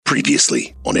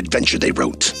Previously on Adventure They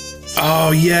Wrote.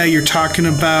 Oh, yeah, you're talking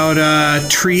about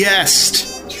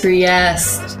Trieste.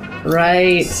 Trieste,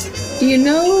 right. Do you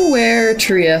know where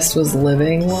Trieste was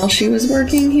living while she was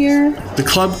working here? The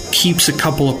club keeps a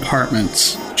couple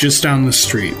apartments just down the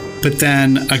street. But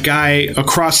then a guy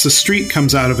across the street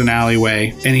comes out of an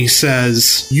alleyway and he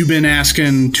says, "You've been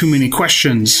asking too many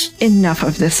questions." Enough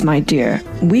of this, my dear.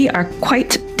 We are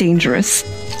quite dangerous.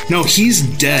 No, he's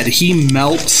dead. He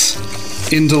melts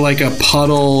into like a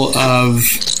puddle of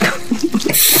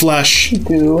flesh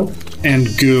Goo. and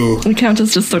goo. The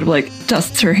Countess just sort of like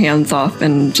dusts her hands off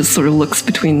and just sort of looks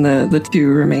between the two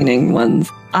remaining ones.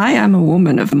 I am a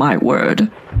woman of my word.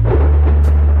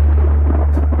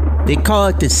 They call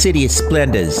it the City of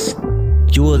Splendors.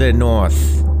 Jewel of the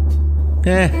North.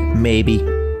 Maybe.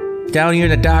 Down here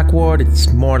in the Dock Ward,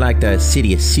 it's more like the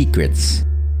City of Secrets.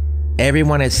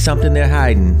 Everyone has something they're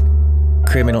hiding.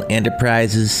 Criminal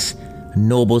enterprises, a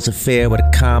noble's affair with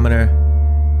a commoner,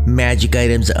 magic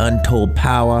items of untold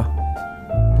power.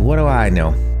 What do I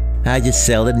know? I just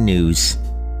sell the news.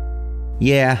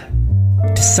 Yeah,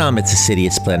 to some it's a City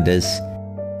of Splendors.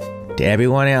 To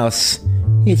everyone else,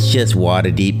 it's just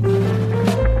Waterdeep.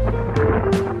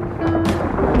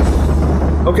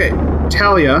 Okay,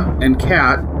 Talia and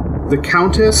Kat, the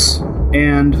Countess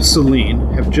and Celine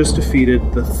have just defeated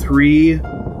the 3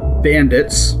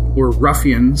 bandits, or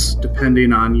ruffians,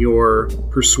 depending on your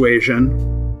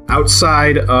persuasion,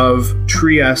 outside of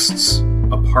Trieste's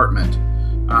apartment.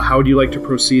 How would you like to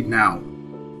proceed now?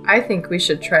 I think we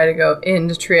should try to go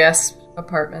into Trieste's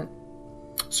apartment.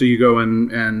 So you go in,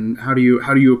 and how do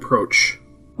you approach?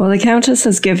 Well, the Countess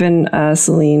has given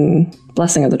Celine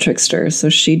Blessing of the Trickster, so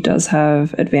she does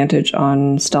have advantage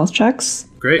on stealth checks.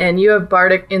 Great. And you have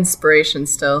Bardic Inspiration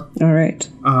still. All right.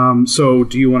 So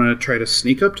do you want to try to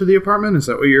sneak up to the apartment? Is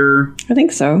that what you're... I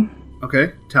think so.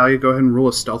 Okay. Talia, go ahead and roll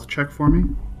a stealth check for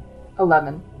me.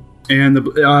 11. And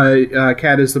the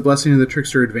Kat, is the Blessing of the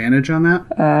Trickster advantage on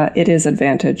that? It is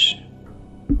advantage.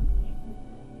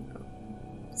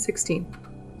 16.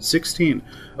 16.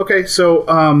 Okay,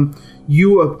 so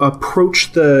you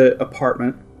approach the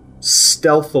apartment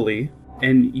stealthily,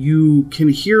 and you can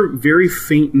hear very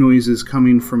faint noises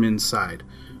coming from inside.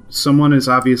 Someone is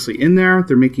obviously in there.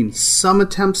 They're making some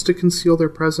attempts to conceal their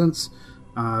presence,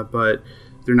 but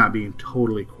they're not being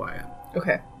totally quiet.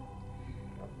 Okay.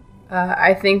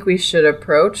 I think we should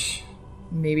approach,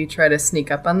 maybe try to sneak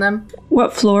up on them.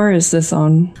 What floor is this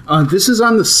on? This is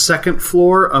on the 2nd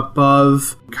floor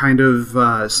above kind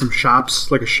of some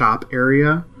shops, like a shop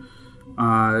area.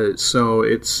 So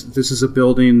this is a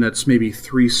building that's maybe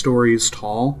 3 stories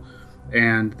tall,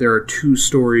 and there are 2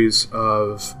 stories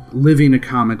of living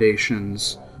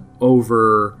accommodations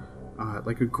over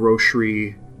like a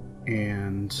grocery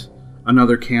and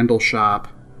another candle shop,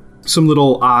 some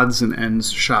little odds and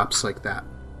ends shops like that.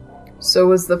 So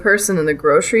was the person in the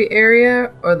grocery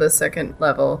area or the 2nd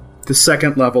level? The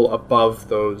 2nd level above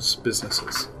those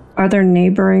businesses. Are there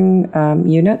neighboring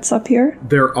units up here?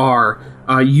 There are.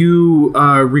 You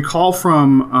recall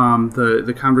from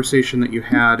the conversation that you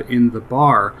had in the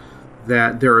bar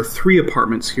that there are 3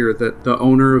 apartments here that the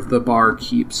owner of the bar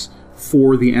keeps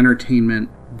for the entertainment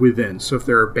within. So if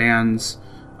there are bands,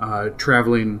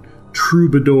 traveling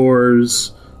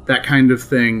troubadours, that kind of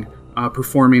thing,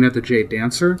 performing at the Jade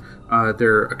Dancer,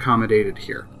 they're accommodated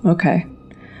here. Okay.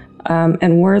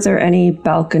 And were there any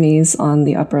balconies on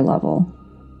the upper level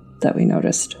that we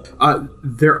noticed?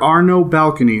 There are no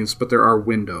balconies, but there are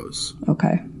windows.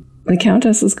 Okay. The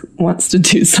Countess wants to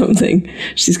do something.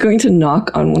 She's going to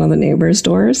knock on one of the neighbors'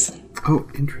 doors. Oh,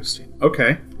 interesting.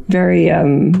 Okay. Very,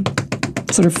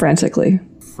 sort of frantically.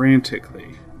 Frantically.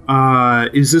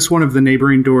 Is this one of the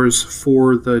neighboring doors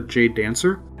for the Jade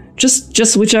Dancer?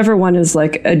 Just whichever one is,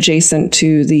 like, adjacent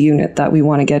to the unit that we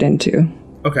want to get into.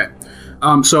 Okay.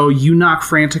 So you knock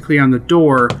frantically on the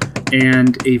door,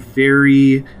 and a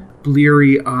very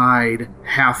bleary-eyed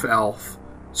half-elf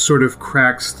sort of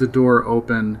cracks the door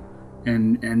open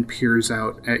and peers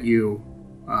out at you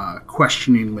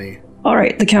questioningly. All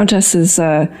right, the Countess is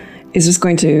just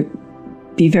going to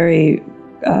be very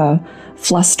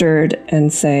flustered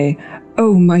and say,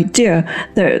 "Oh, my dear,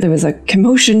 there was a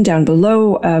commotion down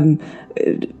below.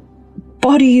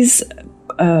 Bodies.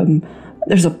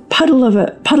 There's a puddle of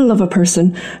a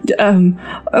person.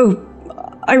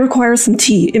 I require some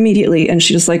tea immediately." And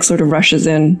she just like sort of rushes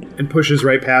in and pushes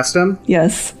right past him.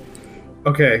 Yes.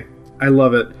 Okay, I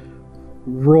love it.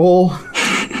 Roll.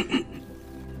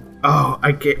 Oh,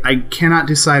 I cannot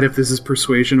decide if this is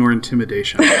persuasion or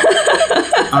intimidation.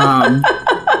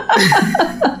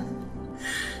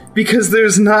 Because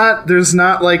there's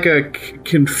not like a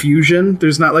confusion.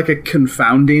 There's not like a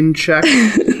confounding check.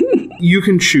 You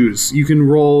can choose. You can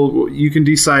roll. You can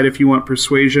decide if you want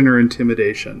persuasion or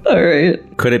intimidation. All right.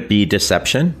 Could it be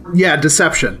deception? Yeah,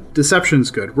 deception.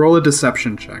 Deception's good. Roll a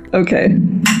deception check. Okay.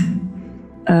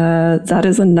 That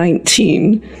is a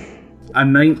 19. A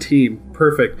 19.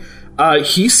 Perfect.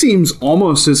 He seems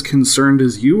almost as concerned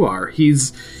as you are.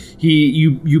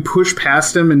 You push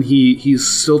past him and he's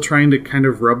still trying to kind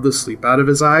of rub the sleep out of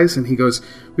his eyes, and he goes,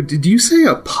 "Did you say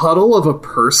a puddle of a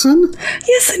person?"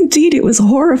 Yes, indeed, it was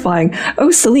horrifying. Oh,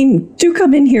 Celine, do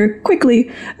come in here quickly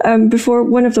before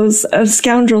one of those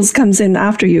scoundrels comes in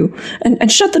after you,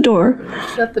 and shut the door.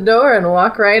 Shut the door and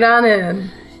walk right on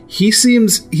in. He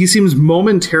seems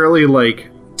momentarily like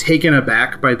taken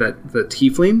aback by the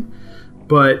tiefling,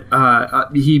 but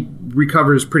he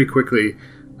recovers pretty quickly.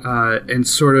 And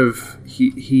sort of,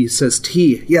 he says,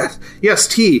 "Tea, yes,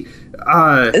 tea.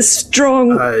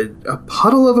 Strong. A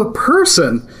puddle of a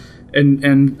person,"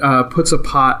 and puts a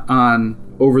pot on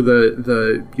over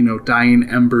the dying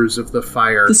embers of the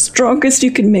fire. The strongest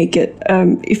you can make it.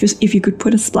 If you could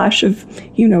put a splash of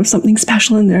something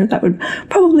special in there, that would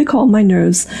probably calm my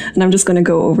nerves. And I'm just going to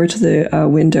go over to the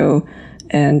window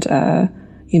and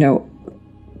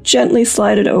gently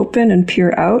slide it open and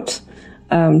peer out.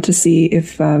 To see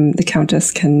if the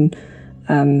Countess can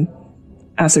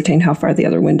ascertain how far the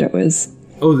other window is.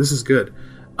 Oh, this is good.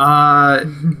 The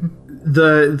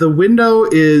window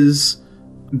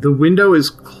is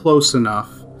close enough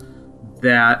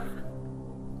that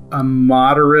a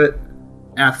moderate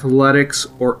athletics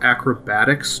or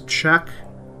acrobatics check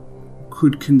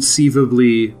could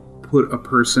conceivably put a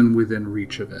person within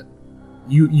reach of it.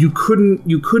 You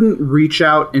couldn't reach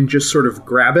out and just sort of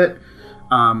grab it.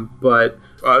 But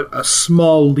a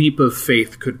small leap of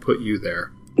faith could put you there.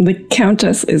 The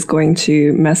Countess is going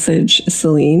to message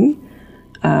Celine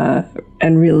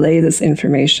and relay this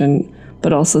information,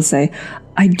 but also say,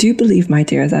 "I do believe, my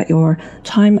dear, that your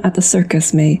time at the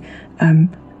circus may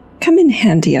come in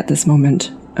handy at this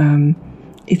moment,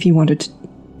 if you wanted to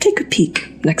take a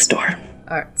peek next door."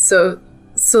 All right, so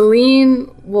Celine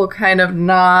will kind of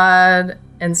nod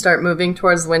and start moving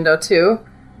towards the window too.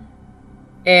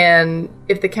 And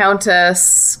if the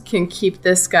Countess can keep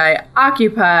this guy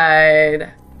occupied,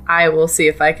 I will see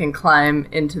if I can climb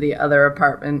into the other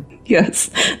apartment. Yes,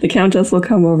 the Countess will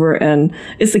come over. And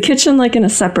is the kitchen like in a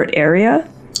separate area?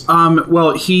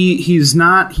 Well,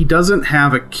 he doesn't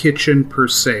have a kitchen per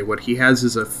se. What he has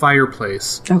is a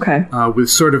fireplace. Okay. With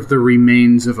sort of the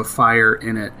remains of a fire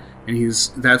in it. And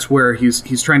that's where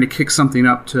he's trying to kick something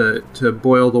up to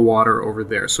boil the water over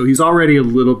there. So he's already a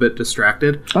little bit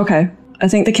distracted. Okay. I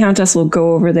think the Countess will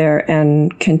go over there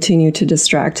and continue to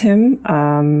distract him.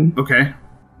 Okay.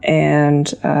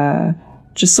 And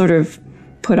just sort of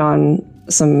put on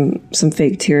some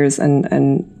fake tears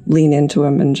and lean into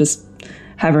him and just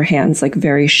have her hands like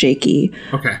very shaky.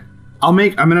 Okay. I'm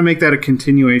going to make that a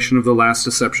continuation of the last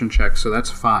deception check, so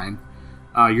that's fine.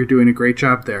 You're doing a great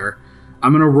job there.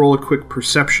 I'm going to roll a quick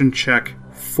perception check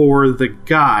for the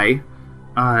guy.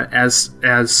 As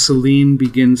Celine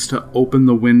begins to open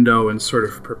the window and sort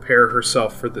of prepare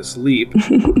herself for this leap.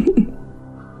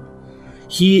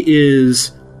 He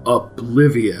is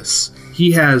oblivious.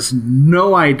 He has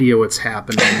no idea what's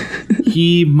happening.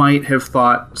 He might have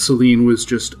thought Celine was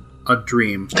just a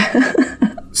dream.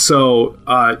 So,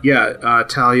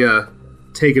 Talia,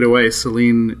 take it away.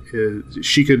 Celine,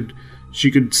 she could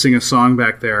sing a song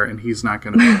back there, and he's not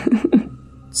going to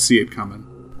see it coming.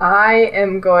 I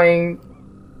am going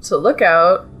to look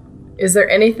out. Is there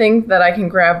anything that I can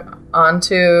grab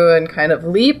onto and kind of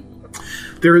leap?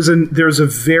 There's a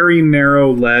very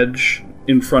narrow ledge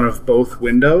in front of both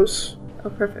windows. Oh,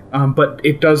 perfect. But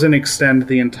it doesn't extend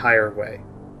the entire way.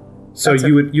 So That's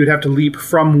you'd have to leap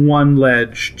from one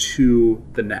ledge to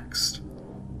the next.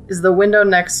 Is the window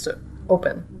next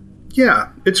open? Yeah,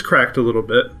 it's cracked a little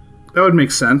bit. That would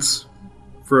make sense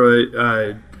for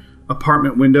a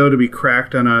apartment window to be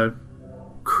cracked on a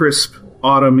crisp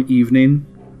autumn evening.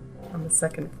 On the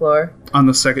second floor. On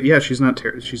the second, yeah, she's not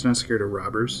scared of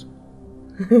robbers.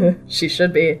 She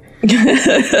should be.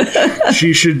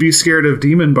 She should be scared of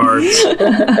demon bards.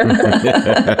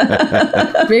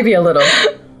 Maybe a little.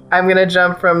 I'm gonna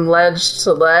jump from ledge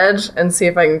to ledge and see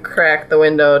if I can crack the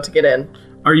window to get in.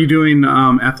 Are you doing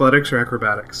athletics or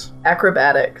acrobatics?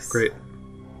 Acrobatics. Great.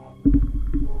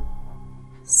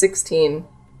 16.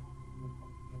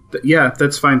 Yeah,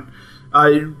 that's fine.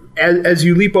 As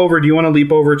you leap over, do you want to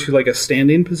leap over to like a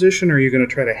standing position, or are you going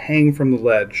to try to hang from the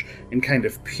ledge and kind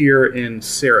of peer in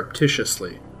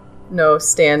surreptitiously? No,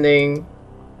 standing.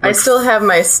 I still have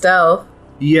my stealth.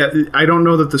 Yeah, I don't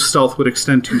know that the stealth would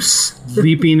extend to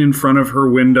sleeping in front of her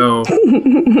window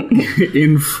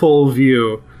in full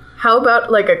view. How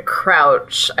about like a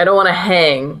crouch? I don't want to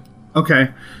hang. Okay.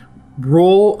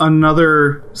 Roll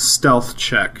another stealth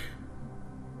check.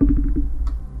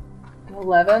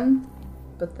 11,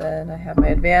 but then I have my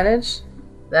advantage.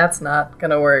 That's not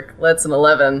gonna work. That's an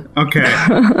 11.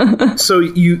 Okay. So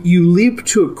you leap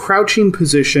to a crouching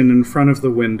position in front of the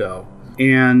window,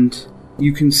 and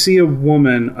you can see a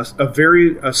woman, a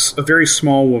very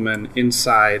small woman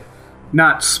inside.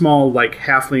 Not small like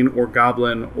halfling or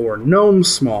goblin or gnome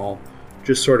small,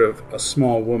 just sort of a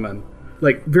small woman.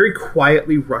 Like very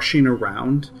quietly rushing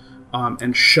around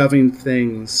and shoving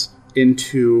things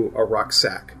into a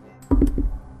rucksack.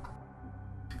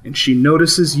 And she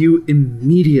notices you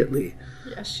immediately.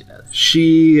 Yes, she does.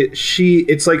 She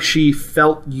it's like she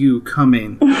felt you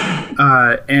coming.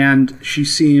 And she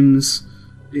seems,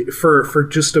 for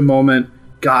just a moment,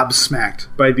 gobsmacked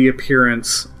by the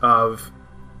appearance of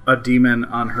a demon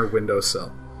on her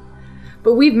windowsill.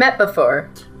 But we've met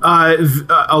before.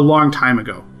 A long time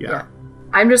ago, yeah.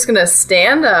 I'm just gonna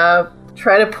stand up,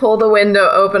 try to pull the window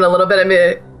open a little bit, and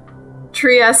be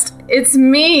Trieste, it's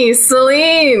me,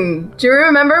 Celine. Do you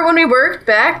remember when we worked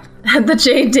back at the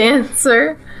Jade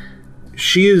Dancer?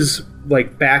 She is,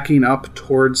 like, backing up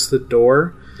towards the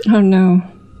door. Oh, no.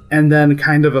 And then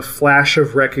kind of a flash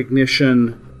of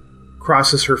recognition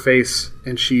crosses her face,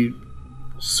 and she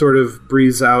sort of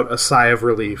breathes out a sigh of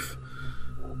relief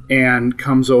and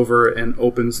comes over and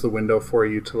opens the window for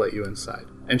you to let you inside.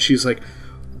 And she's like,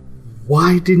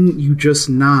 why didn't you just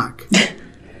knock?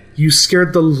 You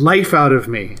scared the life out of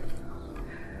me.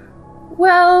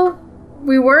 Well,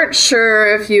 we weren't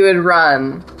sure if you would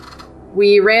run.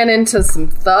 We ran into some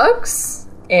thugs,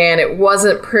 and it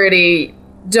wasn't pretty.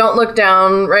 Don't look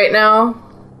down right now.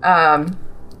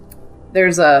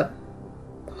 There's a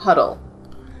puddle.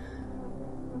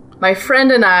 My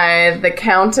friend and I, the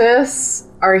Countess,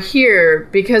 are here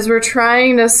because we're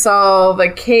trying to solve a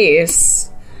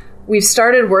case. We've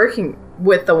started working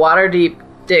with the Waterdeep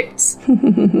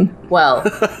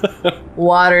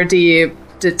Waterdeep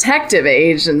Detective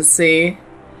Agency,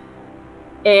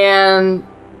 and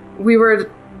we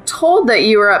were told that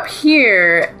you were up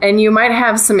here and you might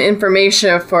have some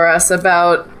information for us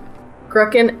about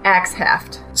Grucken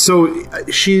Axhaft. So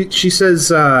she says,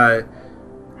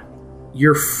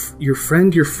 your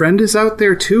friend is out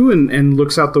there too, and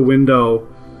looks out the window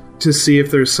to see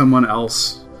if there's someone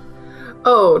else.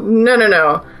 Oh,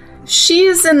 no.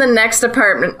 She's in the next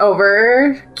apartment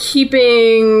over,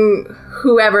 keeping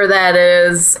whoever that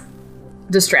is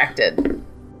distracted.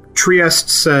 Trieste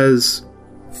says,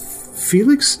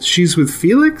 Felix? She's with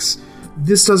Felix?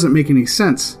 This doesn't make any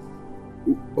sense.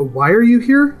 Why are you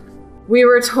here? We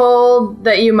were told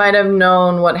that you might have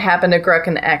known what happened to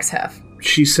Grucken Axhaft.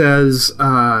 She says,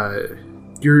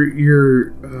 you're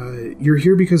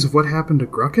here because of what happened to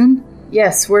Grucken?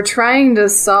 Yes, we're trying to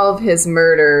solve his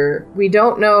murder. We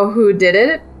don't know who did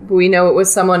it. But we know it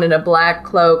was someone in a black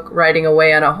cloak riding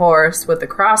away on a horse with a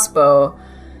crossbow.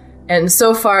 And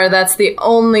so far, that's the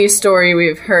only story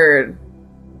we've heard.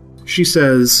 She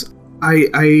says, I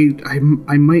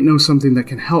might know something that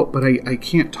can help, but I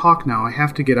can't talk now. I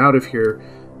have to get out of here.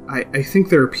 I think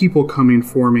there are people coming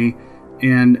for me,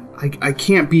 and I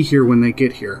can't be here when they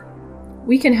get here.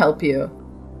 We can help you.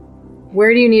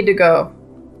 Where do you need to go?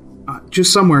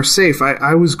 Just somewhere safe.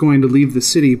 I was going to leave the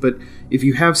city, but if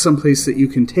you have someplace that you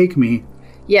can take me...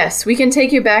 Yes, we can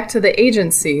take you back to the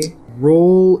agency.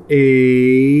 Roll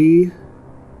a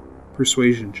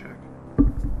persuasion check.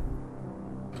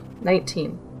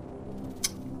 19.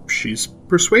 She's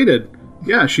persuaded.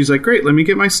 Yeah, she's like, great, let me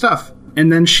get my stuff. And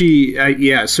then she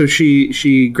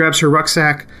grabs her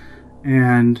rucksack,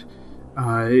 and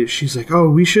she's like, oh,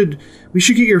 we should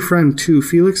get your friend too.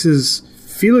 Felix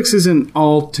isn't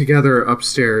all together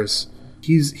upstairs.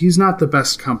 He's not the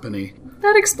best company.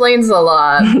 That explains a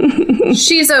lot.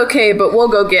 She's okay, but we'll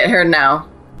go get her now.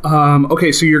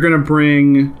 Okay, so you're gonna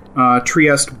bring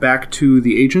Trieste back to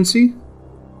the agency?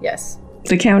 Yes.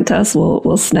 The Countess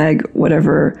will snag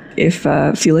whatever. If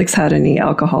Felix had any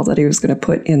alcohol that he was going to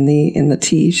put in the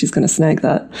tea, she's going to snag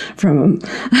that from him.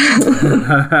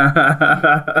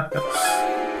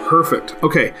 Perfect.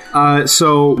 Okay,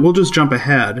 so we'll just jump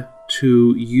ahead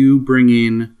to you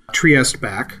bringing Trieste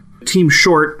back. Team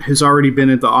Short has already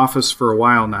been at the office for a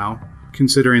while now,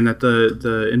 considering that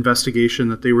the investigation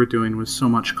that they were doing was so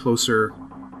much closer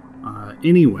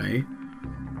anyway.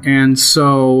 And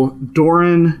so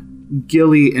Doran,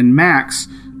 Gilly, and Max,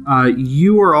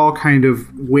 you are all kind of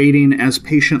waiting as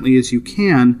patiently as you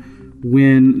can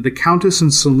when the Countess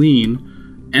and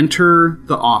Celine enter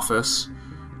the office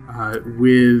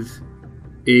with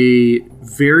a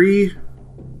very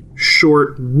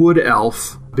short wood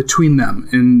elf between them.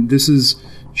 And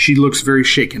she looks very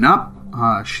shaken up.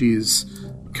 She's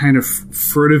kind of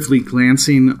furtively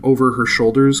glancing over her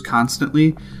shoulders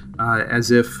constantly,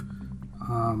 as if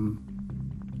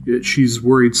she's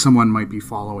worried someone might be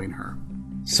following her.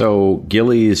 So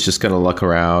Gilly is just going to look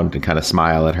around and kind of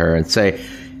smile at her and say,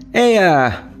 "Hey,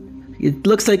 it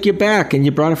looks like you're back and you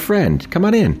brought a friend. Come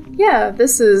on in." Yeah,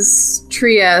 this is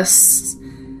Trieste.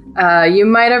 You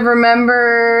might have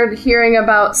remembered hearing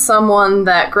about someone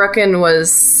that Grucken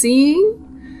was seeing.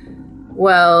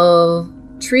 Well,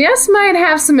 Trieste might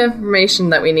have some information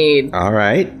that we need. All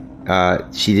right.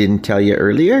 She didn't tell you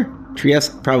earlier?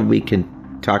 Trieste probably can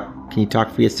talk. Can you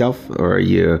talk for yourself? Or do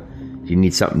you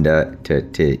need something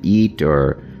to eat?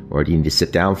 Or do you need to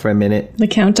sit down for a minute? The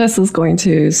Countess is going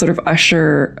to sort of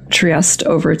usher Trieste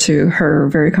over to her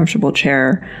very comfortable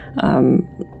chair,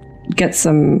 get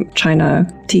some china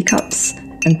teacups,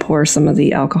 and pour some of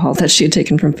the alcohol that she had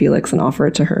taken from Felix and offer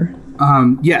it to her.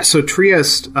 So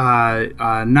Trieste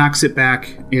knocks it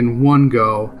back in one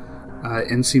go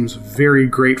and seems very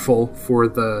grateful for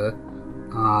the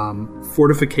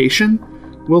fortification,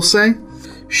 we'll say.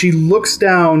 She looks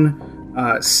down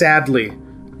sadly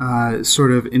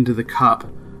sort of into the cup,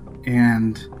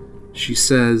 and she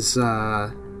says,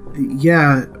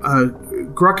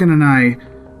 Grucken and I,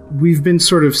 we've been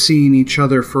sort of seeing each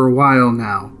other for a while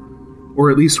now,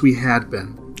 or at least we had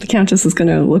been. The Countess is going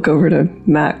to look over to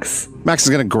Max. Max is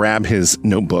going to grab his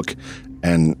notebook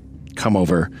and come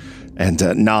over and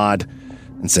nod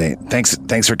and say,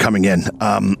 thanks for coming in.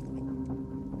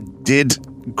 Did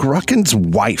Grucken's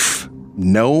wife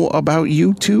know about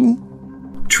you two?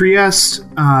 Trieste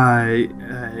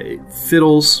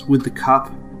fiddles with the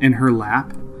cup in her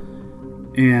lap,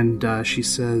 and she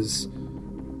says,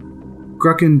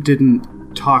 Grucken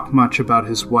didn't talk much about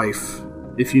his wife,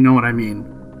 if you know what I mean.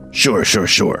 Sure.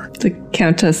 The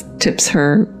Countess tips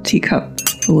her teacup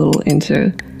a little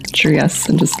into Trieste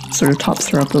and just sort of tops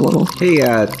her up a little. Hey,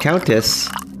 Countess.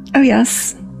 Oh,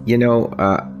 yes? You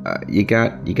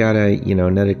got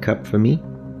another cup for me?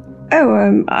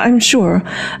 Oh, I'm sure.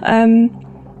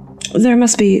 There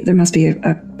must be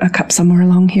a cup somewhere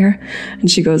along here. And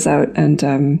she goes out and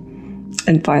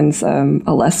finds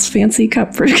a less fancy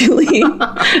cup for Gilly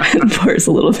and pours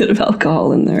a little bit of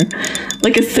alcohol in there,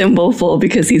 like a thimbleful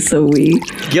because he's so wee.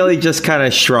 Gilly just kind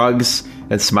of shrugs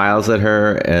and smiles at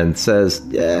her and says,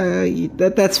 "Yeah,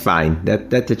 that's fine.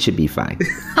 That should be fine."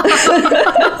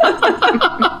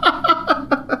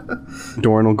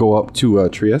 Doran will go up to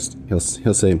Trieste. He'll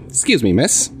say, "Excuse me,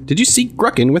 miss. Did you see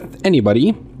Grucken with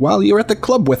anybody while you were at the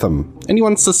club with him?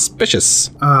 Anyone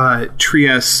suspicious?"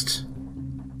 Trieste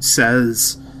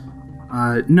says,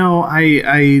 "No,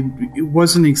 I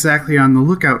wasn't exactly on the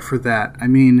lookout for that. I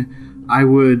mean, I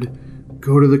would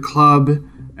go to the club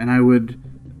and I would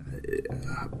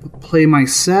play my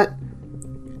set.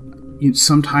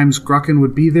 Sometimes Grucken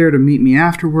would be there to meet me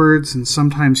afterwards, and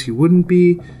sometimes he wouldn't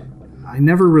be. I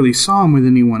never really saw him with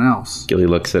anyone else." Gilly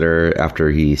looks at her after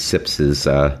he sips his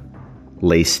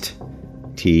laced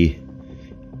tea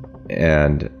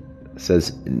and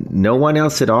says, "No one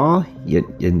else at all?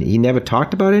 He never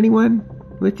talked about anyone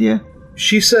with you?"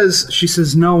 She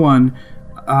says no one.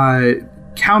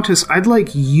 Countess, I'd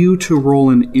like you to roll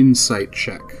an insight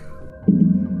check.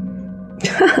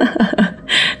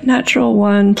 Natural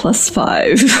 1 plus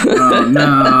 5. Oh,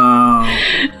 no.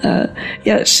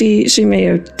 Yeah, she may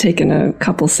have taken a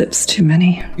couple sips too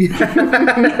many. The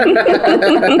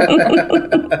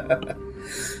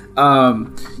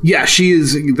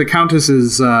Countess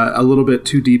is a little bit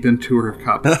too deep into her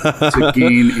cup to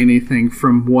gain anything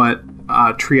from what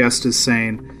Trieste is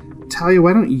saying. Talia,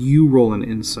 why don't you roll an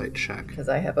insight check? Because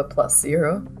I have a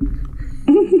 +0.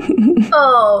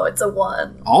 Oh, it's a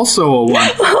 1. Also a 1.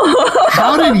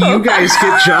 How did you guys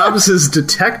get jobs as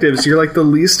detectives? You're like the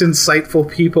least insightful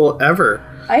people ever.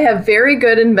 I have very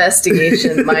good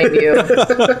investigation, mind you.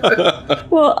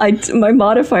 Well, my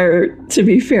modifier, to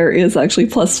be fair, is actually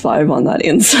 +5 on that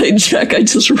insight check. I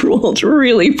just rolled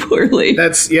really poorly.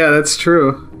 That's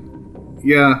true.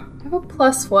 Yeah. I have a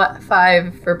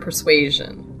 +5 for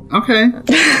persuasion. Okay.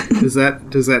 Does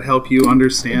that help you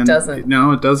understand? It doesn't.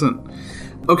 No, it doesn't.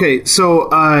 Okay, so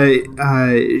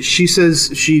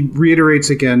she reiterates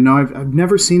again, no, I've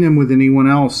never seen him with anyone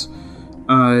else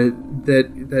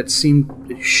that seemed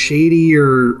shady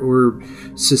or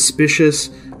suspicious.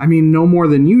 I mean, no more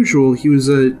than usual. He was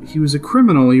a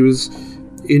criminal. He was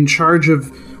in charge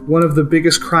of one of the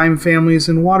biggest crime families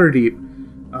in Waterdeep.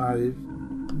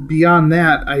 Beyond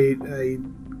that, I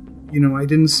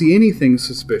didn't see anything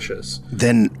suspicious.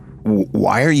 Then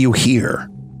why are you here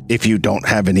if you don't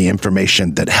have any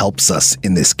information that helps us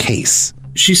in this case?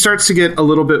 She starts to get a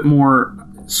little bit more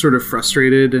sort of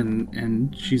frustrated,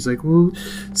 and she's like, well,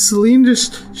 Celine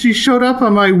she showed up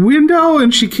on my window,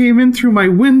 and she came in through my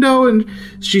window, and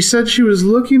she said she was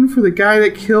looking for the guy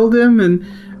that killed him, and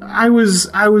I was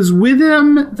with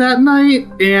him that night,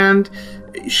 and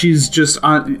she's just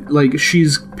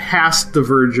she's past the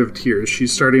verge of tears.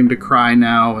 She's starting to cry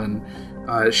now, and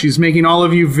she's making all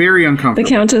of you very uncomfortable. The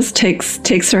Countess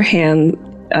takes her hands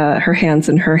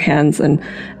in her hands and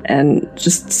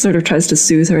just sort of tries to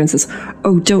soothe her and says,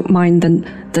 "Oh, don't mind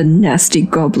the nasty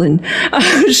goblin."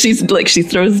 She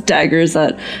throws daggers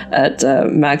at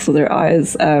Max with her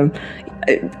eyes.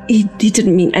 He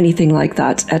didn't mean anything like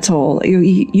that at all.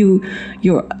 You're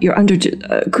under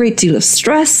a great deal of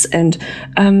stress, and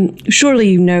surely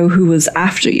you know who was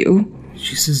after you.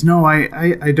 She says, "No,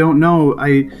 I don't know.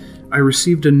 I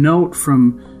received a note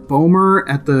from Bomer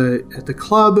at the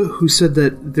club who said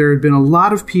that there had been a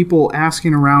lot of people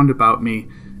asking around about me,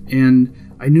 and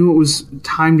I knew it was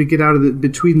time to get out of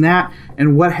between that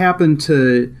and what happened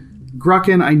to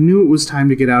Grucken. I knew it was time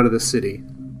to get out of the city."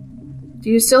 Do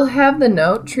you still have the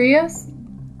note, Trias?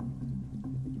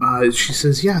 She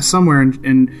says, "Yeah, somewhere,"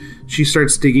 and she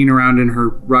starts digging around in her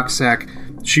rucksack.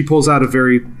 She pulls out a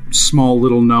very small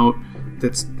little note.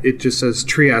 It just says,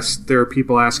 "Trias, there are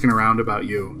people asking around about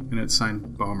you," and it's signed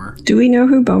Bomer. Do we know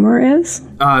who Bomer is?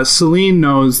 Celine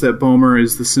knows that Bomer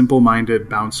is the simple-minded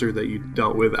bouncer that you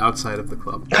dealt with outside of the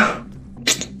club.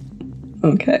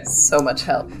 Okay. So much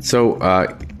help. So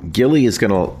Gilly is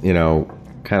gonna,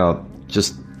 kind of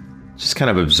just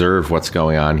kind of observe what's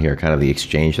going on here, kind of the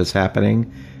exchange that's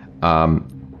happening.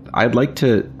 I'd like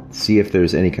to see if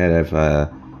there's any kind of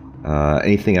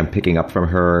anything I'm picking up from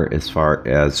her as far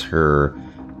as her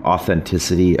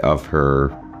authenticity of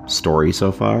her story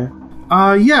so far.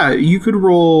 Yeah, you could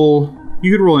roll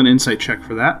an insight check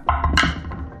for that.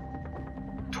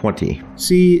 20.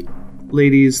 See,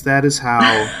 ladies, that is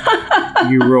how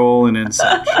you roll an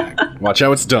insight check. Watch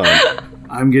how it's done.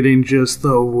 I'm getting just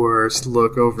the worst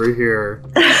look over here.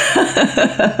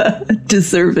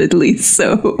 Deservedly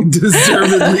so.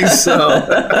 Deservedly so.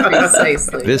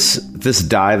 Precisely. This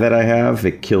die that I have,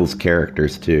 it kills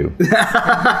characters too.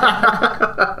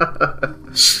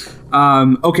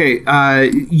 Okay,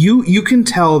 you can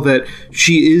tell that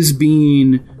she is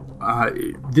being.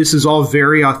 This is all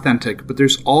very authentic, but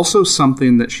there's also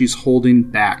something that she's holding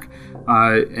back,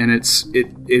 and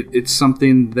it's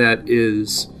something that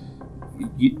is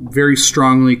very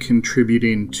strongly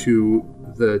contributing to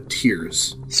the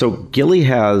tears. So Gilly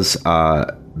has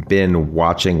been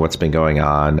watching what's been going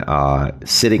on,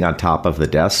 sitting on top of the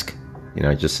desk,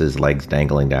 just his legs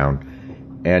dangling down.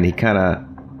 And he kind of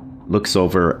looks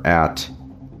over at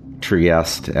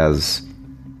Trieste as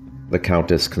the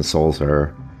Countess consoles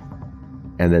her,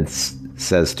 and then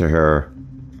says to her,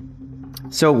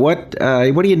 "So what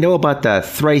do you know about the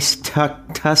Thrice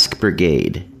Tusk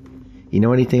Brigade? You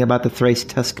know anything about the Thrice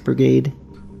Tusk Brigade?"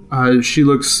 She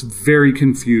looks very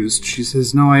confused. She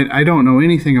says, "No, I don't know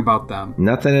anything about them."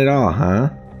 Nothing at all, huh?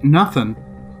 Nothing.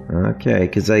 Okay,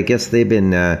 because I guess they've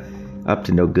been up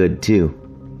to no good, too.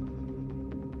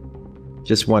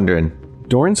 Just wondering.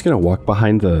 Doran's going to walk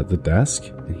behind the desk,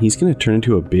 and he's going to turn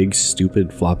into a big,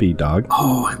 stupid, floppy dog.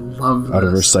 Oh, I love this. Out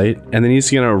of her sight. And then he's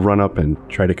going to run up and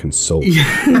try to console.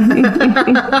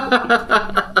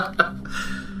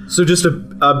 So just a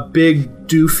big,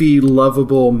 doofy,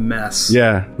 lovable mess.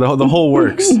 Yeah, the whole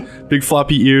works. Big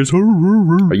floppy ears.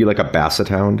 Are you like a basset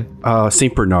hound?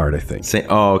 St. Bernard, I think.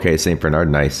 Okay, St. Bernard,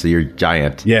 nice. So you're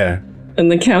giant. Yeah. And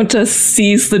the Countess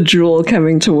sees the jewel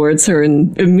coming towards her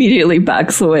and immediately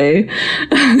backs away.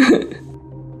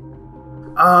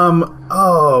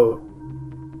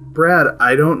 Brad,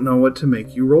 I don't know what to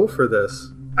make you roll for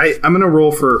this. I'm going to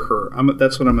roll for her.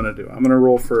 That's what I'm going to do. I'm going to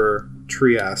roll for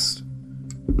Trieste.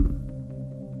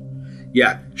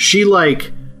 Yeah, she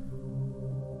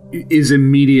is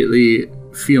immediately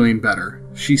feeling better.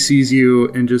 She sees you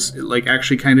and just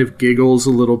actually kind of giggles a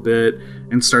little bit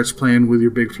and starts playing with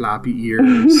your big floppy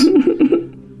ears.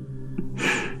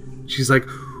 She's like,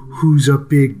 "Who's a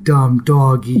big dumb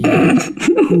doggy?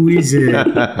 Who is it?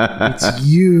 It's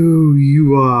you.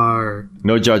 You are."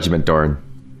 No judgment, Doran.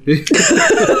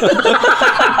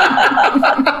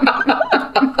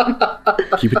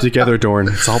 Keep it together, Doran.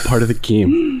 It's all part of the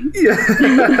game.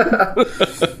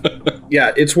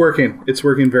 Yeah, it's working. It's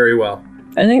working very well.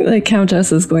 I think the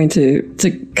Countess is going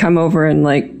to come over and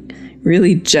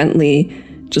really gently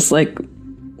just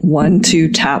 1-2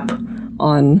 tap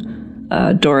on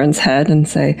Doran's head and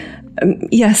say,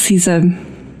 "Yes, he's a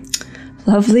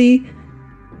lovely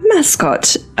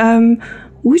Mascot,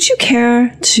 would you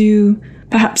care to...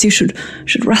 Perhaps you should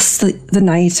rest the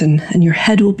night and your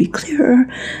head will be clearer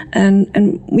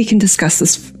and we can discuss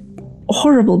this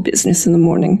horrible business in the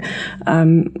morning.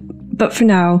 But for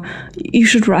now, you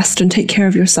should rest and take care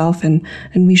of yourself and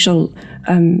we shall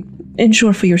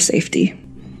ensure for your safety.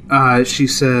 She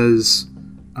says,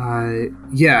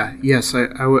 yes,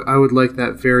 I would like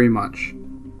that very much.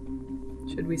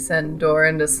 Should we send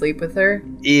Doran to sleep with her?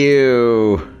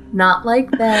 Ew. Not like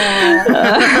that.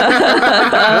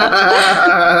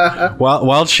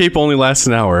 Wild shape only lasts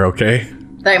an hour, okay?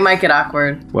 That might get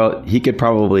awkward. Well, he could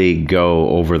probably go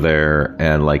over there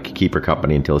and like keep her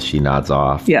company until she nods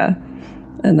off. Yeah.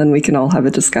 And then we can all have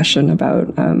a discussion about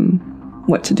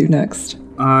what to do next.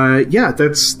 Yeah,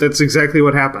 that's exactly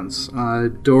what happens.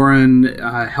 Doran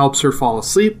helps her fall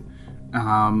asleep.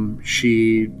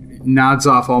 She nods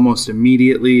off almost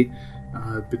immediately.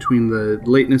 Between the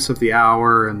lateness of the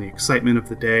hour and the excitement of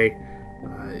the day,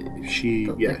 she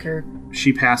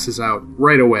passes out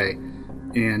right away,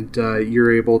 and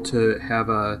you're able to have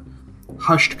a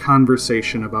hushed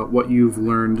conversation about what you've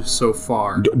learned so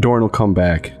far. Doran will come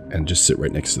back and just sit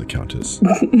right next to the Countess.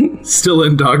 Still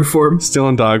in dog form? Still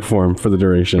in dog form for the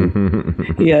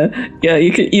duration. Yeah.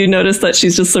 You notice that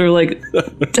she's just sort of like,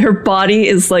 her body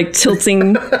is like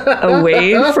tilting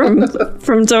away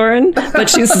from Doran, but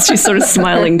she's sort of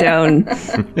smiling down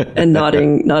and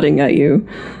nodding at you,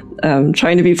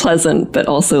 trying to be pleasant, but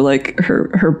also like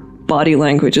her body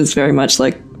language is very much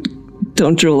like,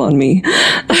 don't drool on me.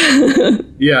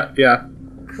 Yeah.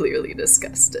 Clearly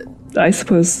disgusted. I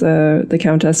suppose the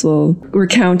Countess will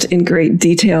recount in great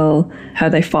detail how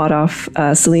they fought off,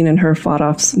 Celine and her fought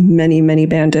off many, many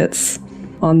bandits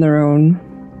on their own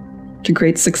to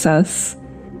great success.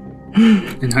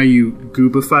 And how you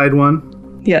goobified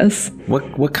one? Yes.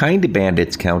 What kind of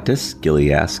bandits, Countess?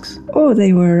 Gilly asks. Oh,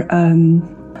 they were,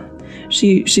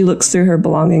 she looks through her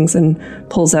belongings and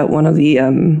pulls out one of the,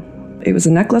 it was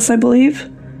a necklace, I believe,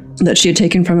 that she had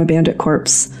taken from a bandit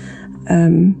corpse.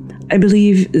 I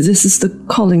believe this is the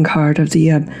calling card of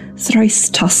the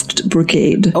Thrice-Tusked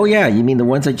Brigade. Oh yeah, you mean the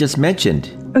ones I just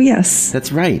mentioned? Oh yes,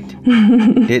 that's right.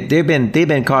 They've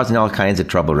been causing all kinds of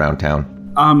trouble around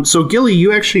town. So Gilly,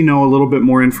 you actually know a little bit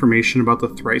more information about the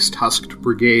Thrice-Tusked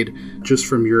Brigade just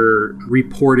from your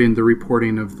reporting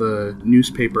of the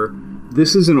newspaper.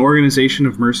 This is an organization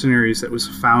of mercenaries that was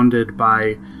founded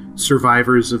by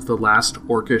survivors of the last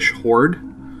Orcish horde,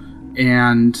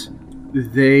 and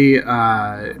they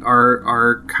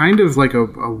are kind of like a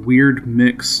weird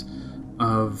mix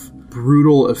of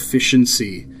brutal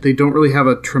efficiency. They don't really have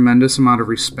a tremendous amount of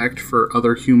respect for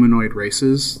other humanoid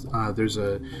races. There's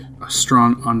a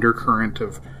strong undercurrent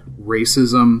of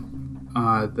racism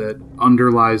that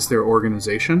underlies their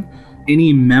organization.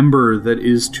 Any member that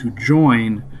is to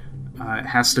join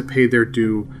has to pay their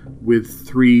due with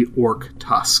 3 orc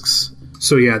tusks.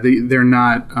 So yeah, they're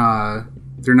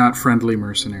not friendly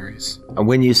mercenaries.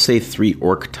 When you say 3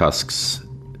 orc tusks,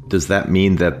 does that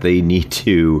mean that they need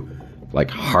to like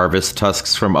harvest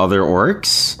tusks from other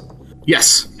orcs?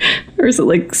 Yes. Or is it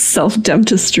like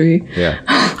self-dentistry? Yeah.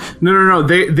 No.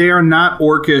 They are not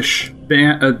orcish. They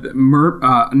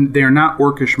are not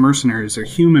orcish mercenaries. They're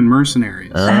human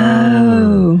mercenaries.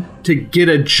 Oh. To get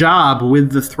a job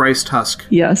with the Thrice-Tusk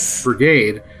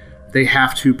Brigade, they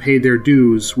have to pay their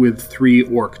dues with 3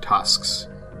 orc tusks.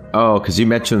 Oh, because you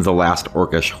mentioned the last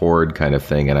orcish horde kind of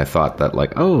thing, and I thought that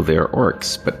like, oh, they're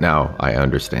orcs, but now I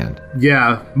understand.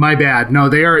 Yeah, my bad. No,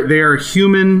 they are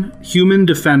human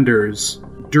defenders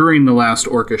during the last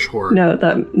orcish horde. No,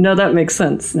 that makes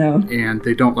sense. No, and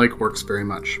they don't like orcs very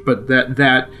much, but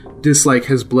that dislike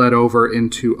has bled over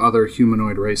into other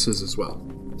humanoid races as well.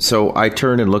 So I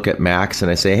turn and look at Max, and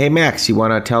I say, "Hey, Max, you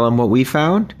want to tell him what we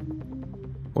found?"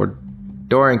 Or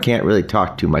Doran can't really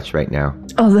talk too much right now.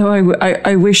 Although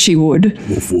I wish he would.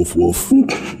 Woof, woof, woof.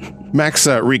 Max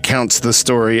recounts the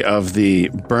story of the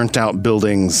burnt-out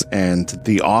buildings and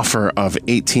the offer of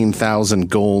 18,000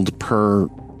 gold per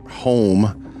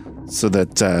home so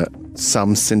that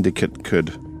some syndicate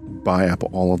could buy up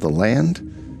all of the land.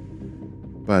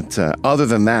 But other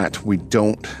than that, we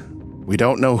don't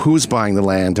know who's buying the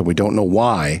land and we don't know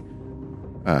why.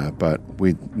 But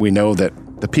we know that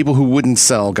the people who wouldn't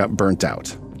sell got burnt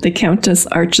out. The Countess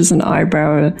arches an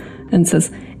eyebrow and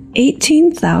says,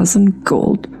 18,000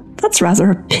 gold. That's rather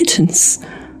a pittance.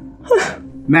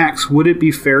 Max, would it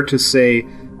be fair to say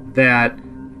that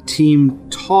Team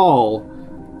Tall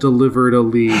delivered a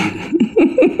lead,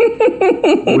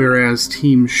 whereas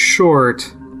Team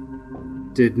Short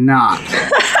did not?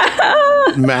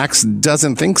 Max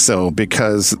doesn't think so,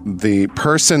 because the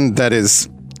person that is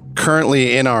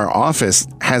currently in our office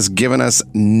has given us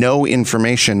no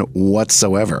information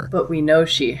whatsoever. But we know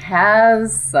she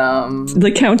has some.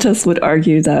 The Countess would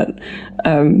argue that,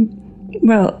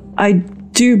 well, I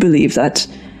do believe that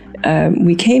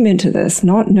we came into this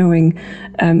not knowing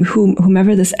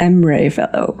whomever this Emre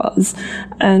fellow was,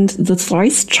 and the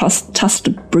Thrice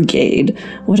Tusked Brigade,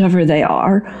 whatever they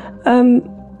are.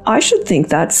 I should think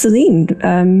that Celine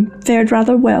fared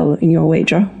rather well in your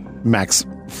wager. Max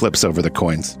flips over the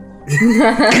coins.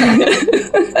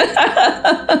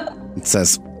 It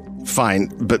says,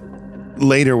 fine, but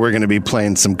later we're going to be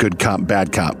playing some good cop,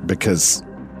 bad cop, because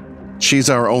she's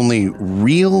our only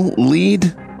real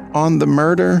lead on the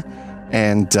murder,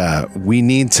 and we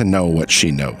need to know what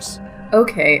she knows.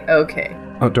 Okay.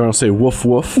 Oh, Doran will say woof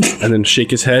woof, and then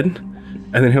shake his head,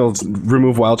 and then he'll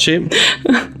remove wild shape.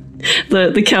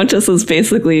 The Countess is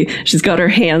basically, she's got her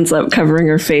hands up covering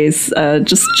her face,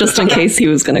 just in case he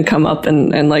was going to come up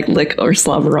and like lick or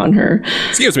slobber on her.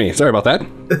 Excuse me, sorry about that.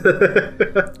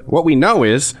 What we know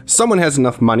is someone has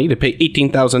enough money to pay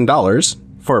 $18,000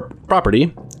 for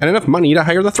property and enough money to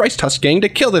hire the Thrice Tusk gang to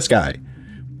kill this guy.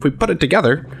 If we put it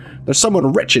together, there's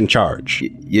someone rich in charge.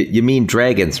 You mean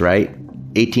dragons, right?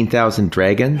 18,000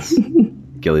 dragons?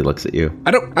 Gilly looks at you.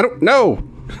 I don't know.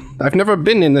 I've never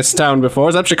been in this town before.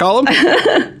 Is that what you call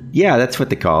them? Yeah, that's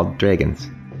what they call dragons.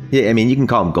 Yeah, I mean, you can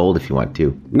call them gold if you want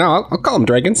to. No, I'll call them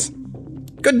dragons.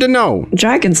 Good to know.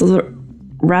 Dragons are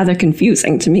rather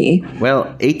confusing to me.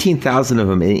 Well, 18,000 of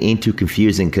them ain't too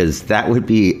confusing, because that would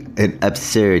be an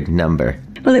absurd number.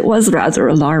 Well, it was rather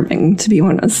alarming, to be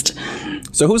honest.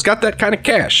 So who's got that kind of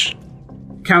cash?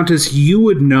 Countess, you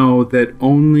would know that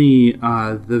only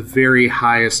the very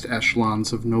highest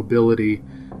echelons of nobility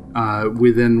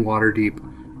within Waterdeep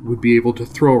would be able to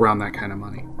throw around that kind of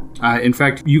money. In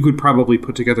fact, you could probably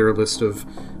put together a list of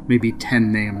maybe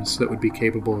 10 names that would be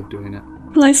capable of doing it.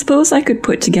 Well, I suppose I could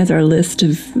put together a list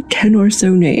of 10 or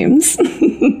so names.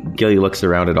 Gilly looks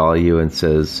around at all of you and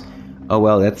says, "Oh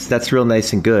well, that's real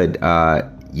nice and good.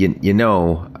 You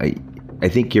know, I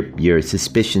think your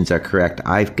suspicions are correct.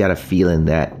 I've got a feeling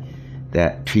that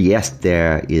Trieste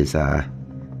there is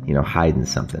hiding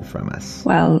something from us."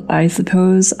 Well, I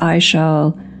suppose I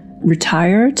shall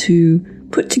retire to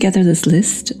put together this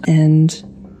list, and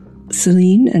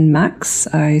Celine and Max,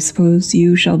 I suppose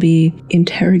you shall be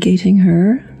interrogating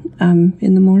her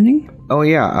in the morning. Oh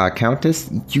yeah, Countess,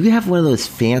 do you have one of those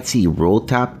fancy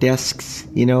roll-top desks,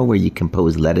 where you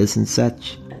compose letters and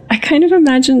such? I kind of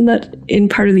imagine that in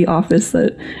part of the office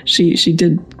that she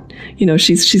did,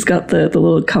 she's got the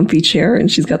little comfy chair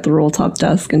and she's got the roll top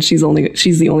desk, and she's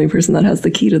the only person that has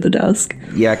the key to the desk.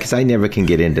 Yeah, because I never can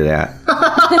get into that.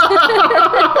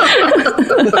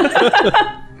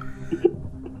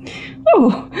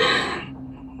 Oh,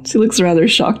 she looks rather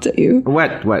shocked at you.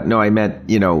 What? No, I meant,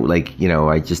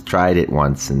 I just tried it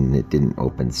once and it didn't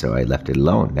open, so I left it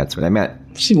alone. That's what I meant.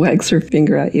 She wags her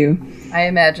finger at you. I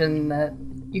imagine that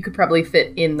you could probably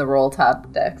fit in the roll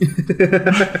top deck.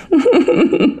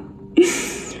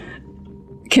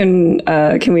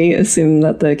 Can we assume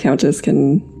that the Countess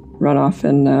can run off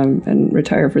and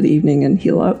retire for the evening and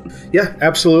heal up? Yeah,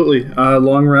 absolutely.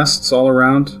 Long rests all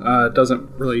around. Doesn't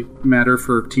really matter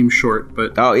for Team Short,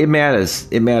 but... Oh, it matters.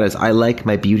 It matters. I like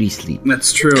my beauty sleep.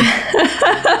 That's true.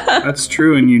 That's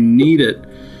true, and you need it.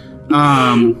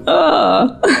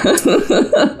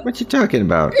 What you talking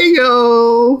about?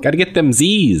 Heyo! Gotta get them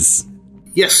Z's.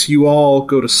 Yes, you all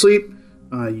go to sleep.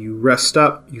 You rest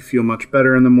up. You feel much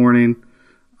better in the morning.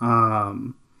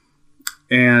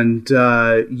 And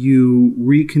you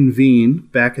reconvene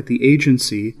back at the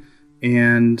agency,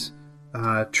 and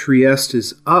Trieste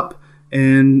is up,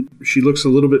 and she looks a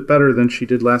little bit better than she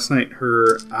did last night.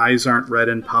 Her eyes aren't red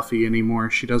and puffy anymore.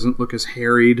 She doesn't look as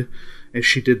harried as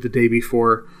she did the day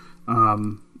before.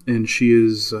 And she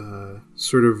is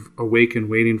sort of awake and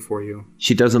waiting for you.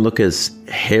 She doesn't look as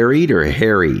harried or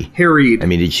hairy? Harried. I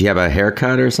mean, did she have a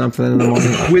haircut or something in the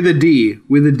morning? With a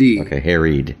D. Okay,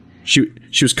 harried. She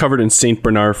was covered in Saint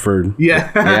Bernardford.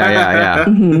 Yeah. Yeah.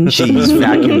 She's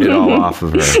vacuumed it all off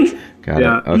of her. Got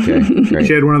it. Okay, great.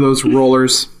 She had one of those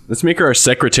rollers. Let's make her our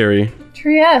secretary.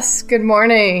 Trieste, good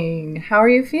morning. How are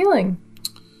you feeling?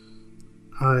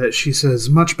 She says,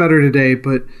 much better today,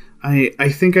 but I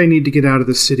think I need to get out of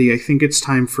the city. I think it's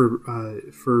time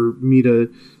for me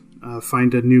to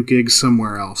find a new gig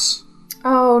somewhere else.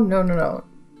 Oh, no.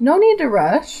 No need to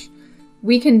rush.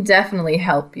 We can definitely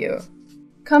help you.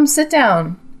 Come sit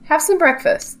down. Have some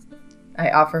breakfast. I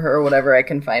offer her whatever I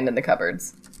can find in the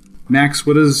cupboards. Max,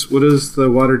 what does the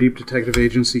Waterdeep Detective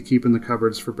Agency keep in the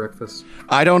cupboards for breakfast?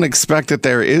 I don't expect that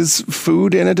there is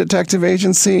food in a detective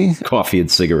agency. Coffee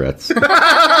and cigarettes.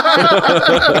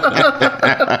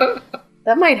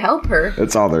 That might help her.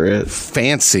 That's all there is.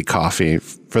 Fancy coffee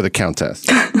for the Countess.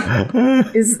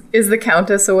 Is the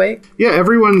Countess awake? Yeah,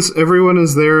 everyone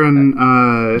is there,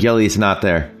 and Gilly's not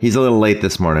there. He's a little late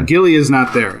this morning. Gilly is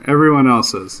not there. Everyone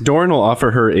else is. Doran will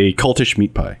offer her a cultish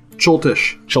meat pie.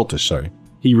 Choltish. Choltish, sorry.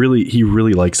 He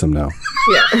really likes them now.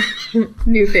 Yeah.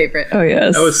 New favorite. Oh,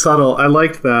 yes. That was subtle. I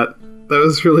liked that. That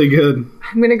was really good.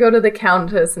 I'm going to go to the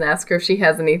Countess and ask her if she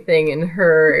has anything in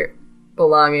her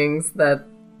belongings that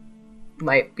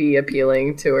might be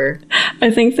appealing to her. I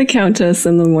think the Countess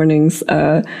in the mornings,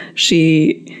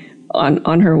 she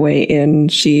on her way in,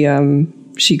 she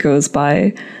goes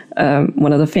by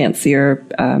one of the fancier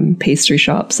pastry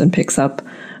shops and picks up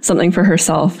something for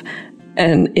herself.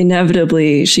 And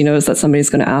inevitably, she knows that somebody's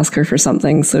going to ask her for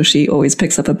something, so she always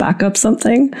picks up a backup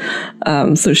something.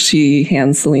 So she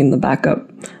hands Celine the backup.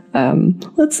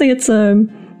 Let's say it's a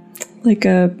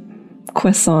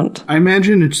croissant. I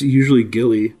imagine it's usually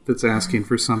Gilly that's asking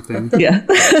for something. Yeah.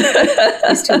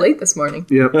 It's too late this morning.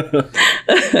 Yep.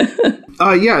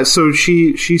 Yeah, so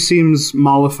she seems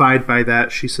mollified by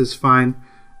that. She says, fine,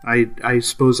 I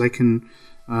suppose I can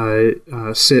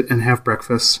sit and have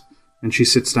breakfast. And she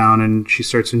sits down and she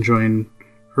starts enjoying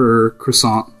her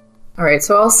croissant. All right,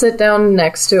 so I'll sit down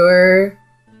next to her.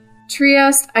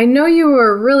 Trieste, I know you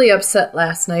were really upset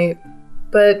last night,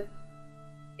 but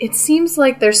it seems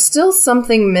like there's still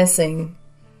something missing.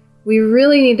 We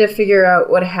really need to figure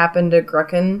out what happened to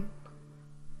Grucken.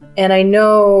 And I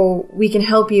know we can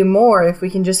help you more if we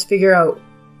can just figure out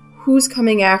who's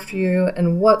coming after you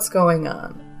and what's going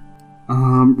on.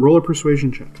 Roll a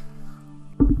persuasion check.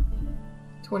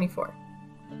 24.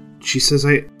 She says,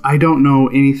 I don't know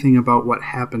anything about what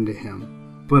happened to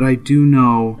him, but I do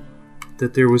know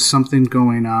that there was something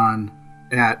going on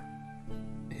at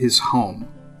his home.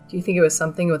 Do you think it was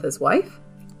something with his wife?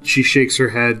 She shakes her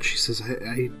head. She says,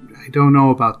 I don't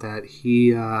know about that.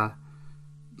 He,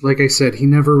 like I said, he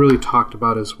never really talked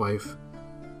about his wife.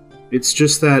 It's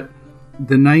just that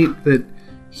the night that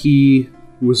he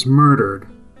was murdered,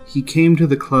 he came to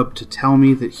the club to tell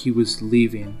me that he was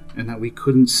leaving and that we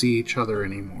couldn't see each other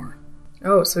anymore.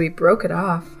 Oh, so he broke it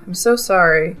off. I'm so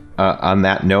sorry. On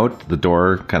that note, the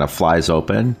door kind of flies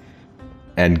open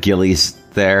and Gilly's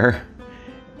there.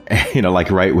 You know, like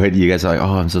right when you guys are like,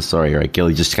 oh, I'm so sorry, right?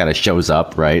 Gilly just kind of shows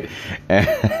up, right?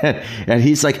 And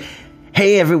he's like,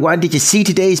 hey, everyone, did you see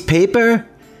today's paper?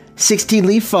 16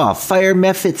 Leafall, Fire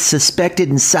Mephits suspected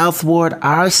in South Ward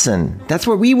arson. That's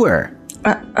where we were.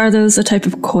 Are those a type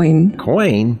of coin?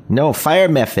 Coin? No, Fire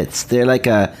Mephits. They're like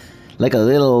a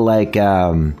little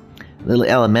little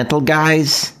elemental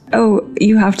guys. Oh,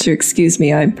 you have to excuse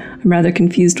me. I'm rather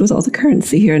confused with all the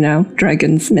currency here now.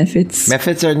 Dragons, mephits.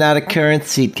 Mephits are not a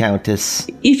currency, Countess.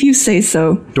 If you say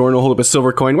so. Doran will hold up a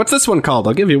silver coin. What's this one called?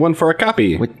 I'll give you one for a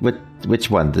copy.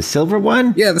 Which one? The silver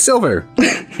one? Yeah, the silver.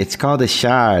 It's called a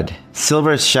shard.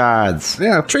 Silver shards.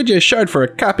 Yeah, I'll trade you a shard for a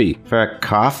copy. For a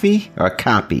coffee or a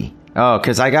copy? Oh,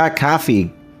 because I got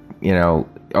coffee,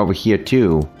 over here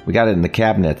too. We got it in the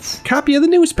cabinets. Copy of the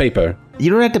newspaper. You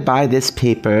don't have to buy this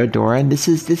paper, Doran. This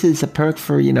is a perk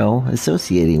for,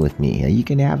 associating with me. You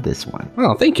can have this one.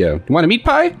 Oh, thank you. You want a meat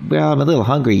pie? Well, I'm a little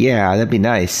hungry. Yeah, that'd be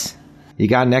nice. You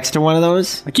got an extra one of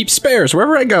those? I keep spares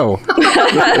wherever I go.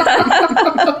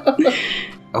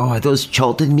 Oh, are those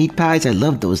Cholton meat pies? I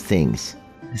love those things.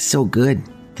 It's so good.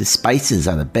 The spices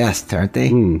are the best, aren't they?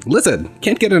 Listen,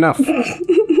 can't get enough.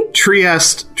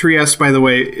 Trieste, by the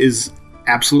way, is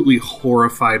absolutely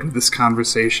horrified with this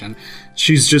conversation.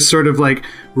 She's just sort of like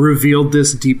revealed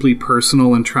this deeply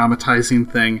personal and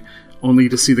traumatizing thing only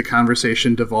to see the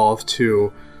conversation devolve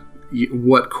to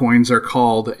what coins are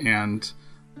called and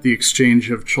the exchange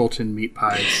of Cholton meat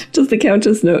pies. Does the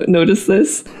Countess notice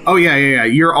this? Oh, yeah.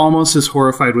 You're almost as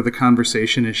horrified with the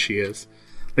conversation as she is.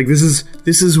 Like, this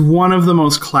is one of the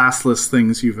most classless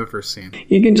things you've ever seen.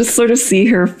 You can just sort of see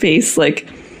her face, like,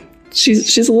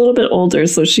 she's a little bit older,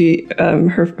 so she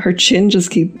her chin just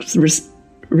keeps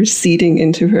receding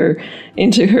into her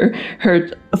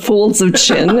folds of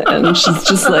chin, and she's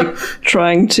just like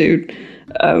trying to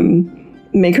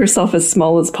make herself as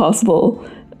small as possible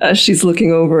as she's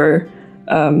looking over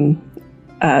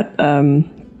at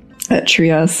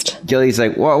Trieste. Gilly's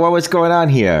like, what was going on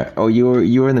here? Oh, you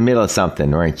were in the middle of something,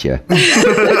 weren't you?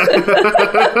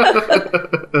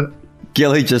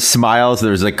 Gilly just smiles.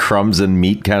 There's like crumbs and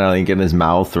meat kind of like in his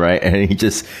mouth, right? And he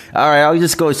just, all right, I'll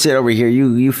just go sit over here.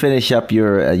 You finish up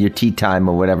your tea time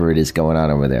or whatever it is going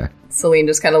on over there. Celine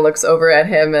just kind of looks over at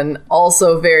him and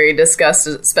also very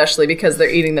disgusted, especially because they're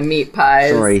eating the meat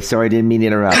pies. Sorry, didn't mean to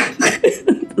interrupt.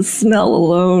 The smell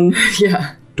alone.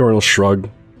 Yeah. Doran will shrug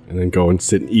and then go and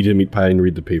sit and eat a meat pie and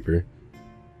read the paper.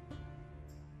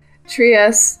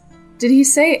 Trias, did he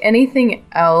say anything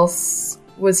else?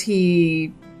 Was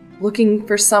he looking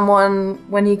for someone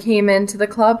when he came into the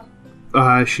club?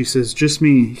 She says, just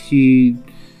me. He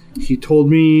told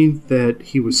me that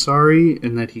he was sorry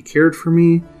and that he cared for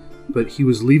me, but he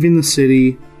was leaving the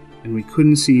city and we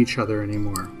couldn't see each other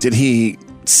anymore. Did he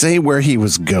say where he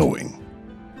was going?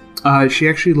 She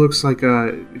actually looks like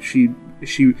she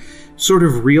sort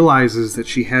of realizes that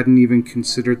she hadn't even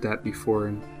considered that before,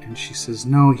 and she says,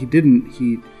 no, he didn't.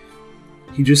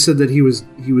 He just said that he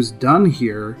was done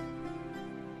here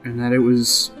and that it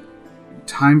was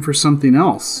time for something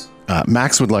else.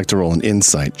 Max would like to roll an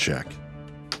insight check.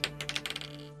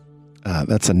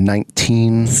 That's a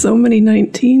 19. So many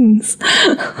 19s.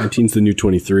 19's the new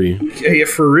 23. Yeah,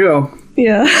 for real.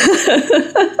 Yeah.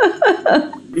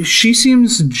 She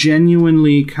seems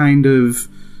genuinely kind of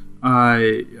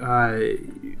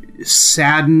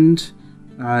saddened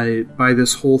by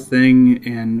this whole thing,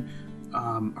 and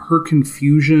her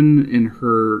confusion and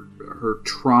her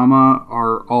trauma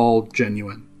are all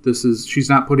genuine. She's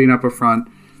not putting up a front.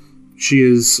 She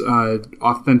is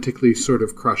authentically sort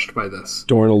of crushed by this.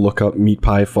 Doran will look up, meat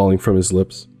pie falling from his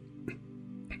lips.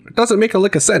 It doesn't make a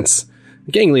lick of sense.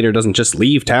 The gang leader doesn't just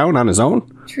leave town on his own.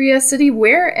 Trias, did he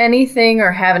wear anything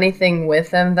or have anything with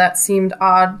him that seemed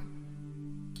odd?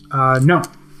 No,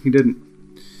 he didn't.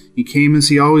 He came as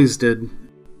he always did.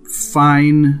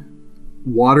 Fine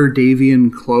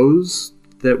Waterdavian clothes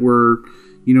that were,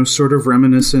 sort of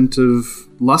reminiscent of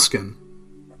Luskan.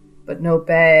 But no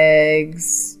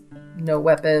bags, no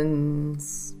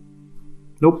weapons.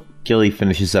 Nope. Gilly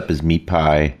finishes up his meat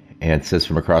pie and says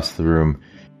from across the room,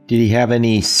 did he have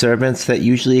any servants that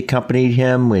usually accompanied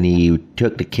him when he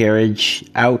took the carriage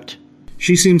out?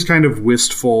 She seems kind of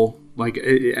wistful, like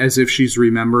as if she's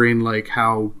remembering like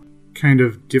how kind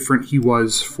of different he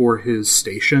was for his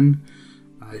station.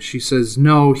 She says,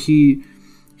 no, he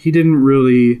didn't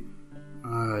really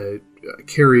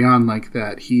carry on like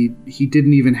that. He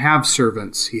didn't even have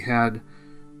servants. He had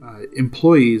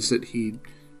employees that he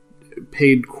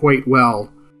paid quite well.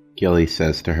 Gilly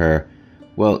says to her,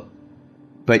 well,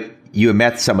 but you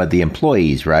met some of the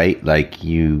employees, right? Like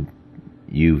you've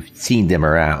seen them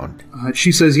around.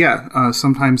 She says, yeah.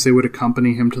 Sometimes they would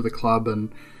accompany him to the club,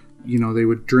 and they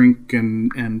would drink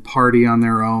and party on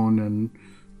their own and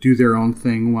do their own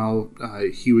thing while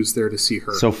he was there to see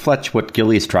her. So Fletch, what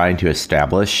Gilly is trying to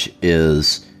establish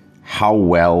is how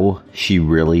well she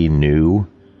really knew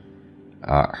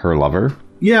her lover.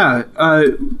 Yeah.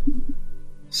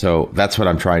 So that's what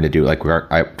I'm trying to do. Like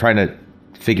I'm trying to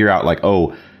figure out, like,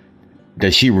 oh,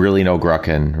 does she really know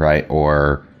Grucken, right?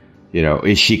 Or,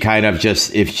 is she kind of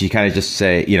just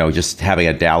say, just having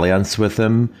a dalliance with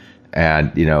him,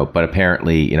 and but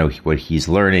apparently, what he's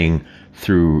learning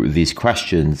through these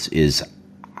questions is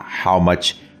how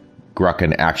much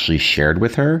Grucken actually shared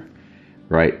with her,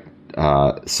 right?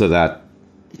 So that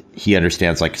he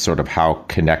understands, like, sort of how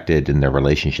connected in their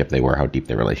relationship they were, how deep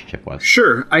their relationship was.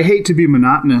 Sure. I hate to be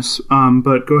monotonous,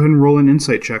 but go ahead and roll an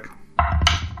insight check.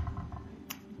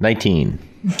 19.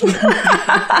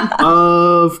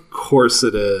 Of course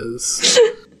it is.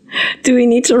 Do we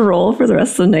need to roll for the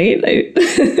rest of the night?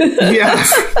 Yeah.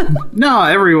 No,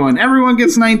 everyone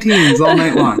gets 19s all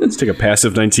night long. Let's take a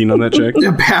passive 19 on that check.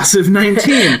 A passive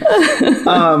 19.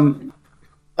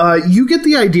 You get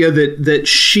the idea that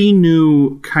she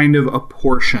knew kind of a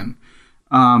portion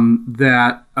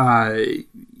that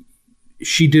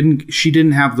she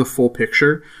didn't have the full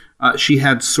picture. She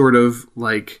had sort of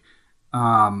like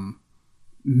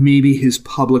maybe his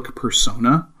public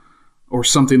persona or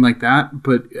something like that,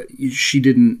 but she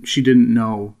didn't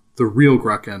know the real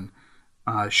Grucken.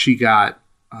 She got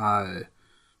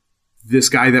this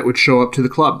guy that would show up to the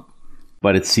club.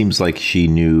 But it seems like she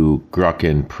knew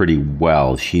Grucken pretty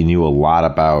well. She knew a lot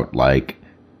about like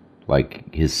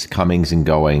his comings and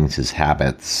goings, his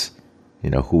habits,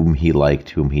 whom he liked,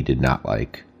 whom he did not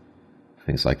like,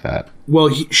 things like that. Well,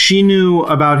 she knew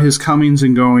about his comings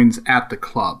and goings at the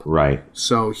club. Right.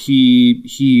 So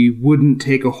he wouldn't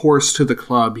take a horse to the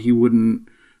club. He wouldn't,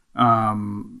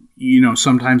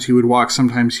 sometimes he would walk,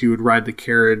 sometimes he would ride the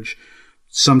carriage.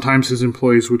 Sometimes his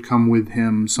employees would come with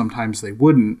him, sometimes they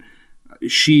wouldn't.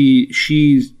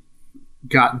 She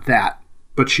got that,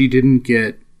 but she didn't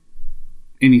get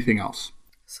anything else.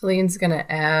 Celine's gonna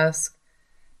ask,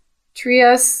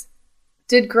 Trias,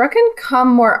 did Grucken come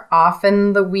more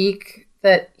often the week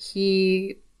that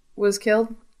he was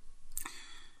killed?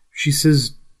 She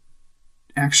says,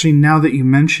 actually, now that you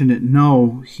mention it,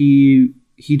 no, he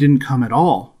didn't come at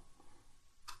all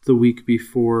the week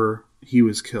before he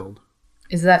was killed.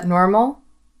 Is that normal?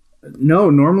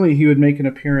 No, normally he would make an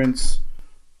appearance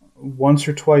once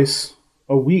or twice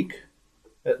a week,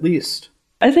 at least.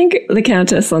 I think the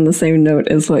Countess, on the same note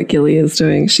as what Gilly is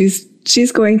doing,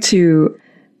 she's going to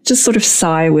just sort of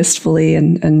sigh wistfully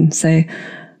and say,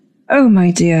 "Oh, my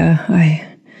dear,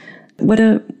 what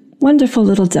a wonderful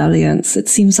little dalliance. It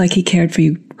seems like he cared for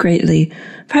you greatly.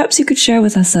 Perhaps you could share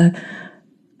with us a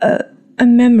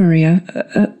memory,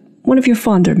 one of your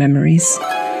fonder memories."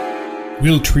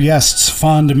 Will Trieste's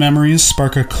fond memories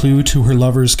spark a clue to her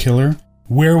lover's killer?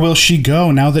 Where will she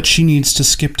go now that she needs to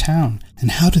skip town?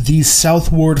 And how do these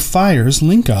South Ward fires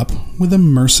link up with a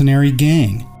mercenary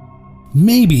gang?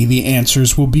 Maybe the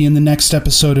answers will be in the next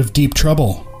episode of Deep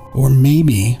Trouble. Or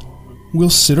maybe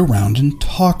we'll sit around and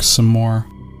talk some more.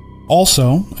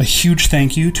 Also, a huge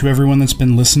thank you to everyone that's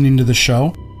been listening to the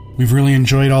show. We've really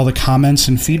enjoyed all the comments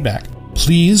and feedback.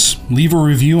 Please leave a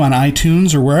review on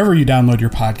iTunes or wherever you download your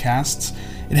podcasts.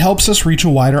 It helps us reach a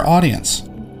wider audience.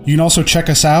 You can also check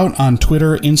us out on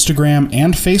Twitter, Instagram,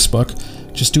 and Facebook.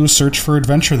 Just do a search for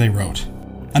Adventure They Wrote.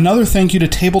 Another thank you to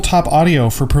Tabletop Audio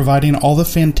for providing all the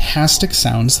fantastic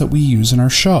sounds that we use in our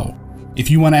show. If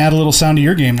you want to add a little sound to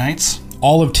your game nights,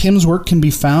 all of Tim's work can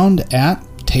be found at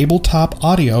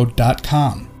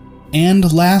tabletopaudio.com.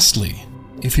 And lastly,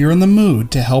 if you're in the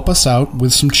mood to help us out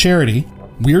with some charity,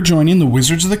 we're joining the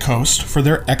Wizards of the Coast for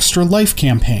their Extra Life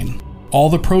campaign. All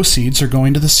the proceeds are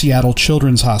going to the Seattle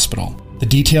Children's Hospital. The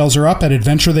details are up at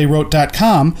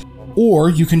adventuretheywrote.com, or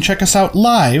you can check us out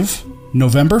live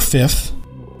November 5th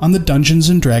on the Dungeons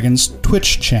 & Dragons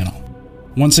Twitch channel.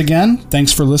 Once again,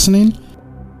 thanks for listening,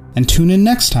 and tune in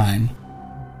next time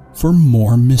for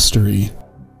more mystery.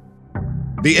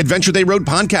 The Adventure They Wrote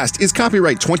podcast is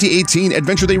copyright 2018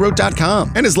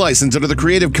 AdventureTheyWrote.com and is licensed under the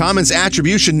Creative Commons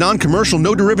Attribution Non-Commercial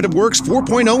No Derivative Works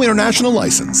 4.0 International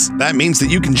License. That means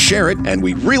that you can share it, and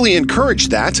we really encourage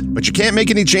that, but you can't make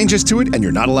any changes to it, and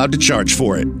you're not allowed to charge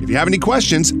for it. If you have any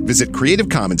questions, visit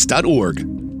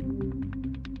creativecommons.org.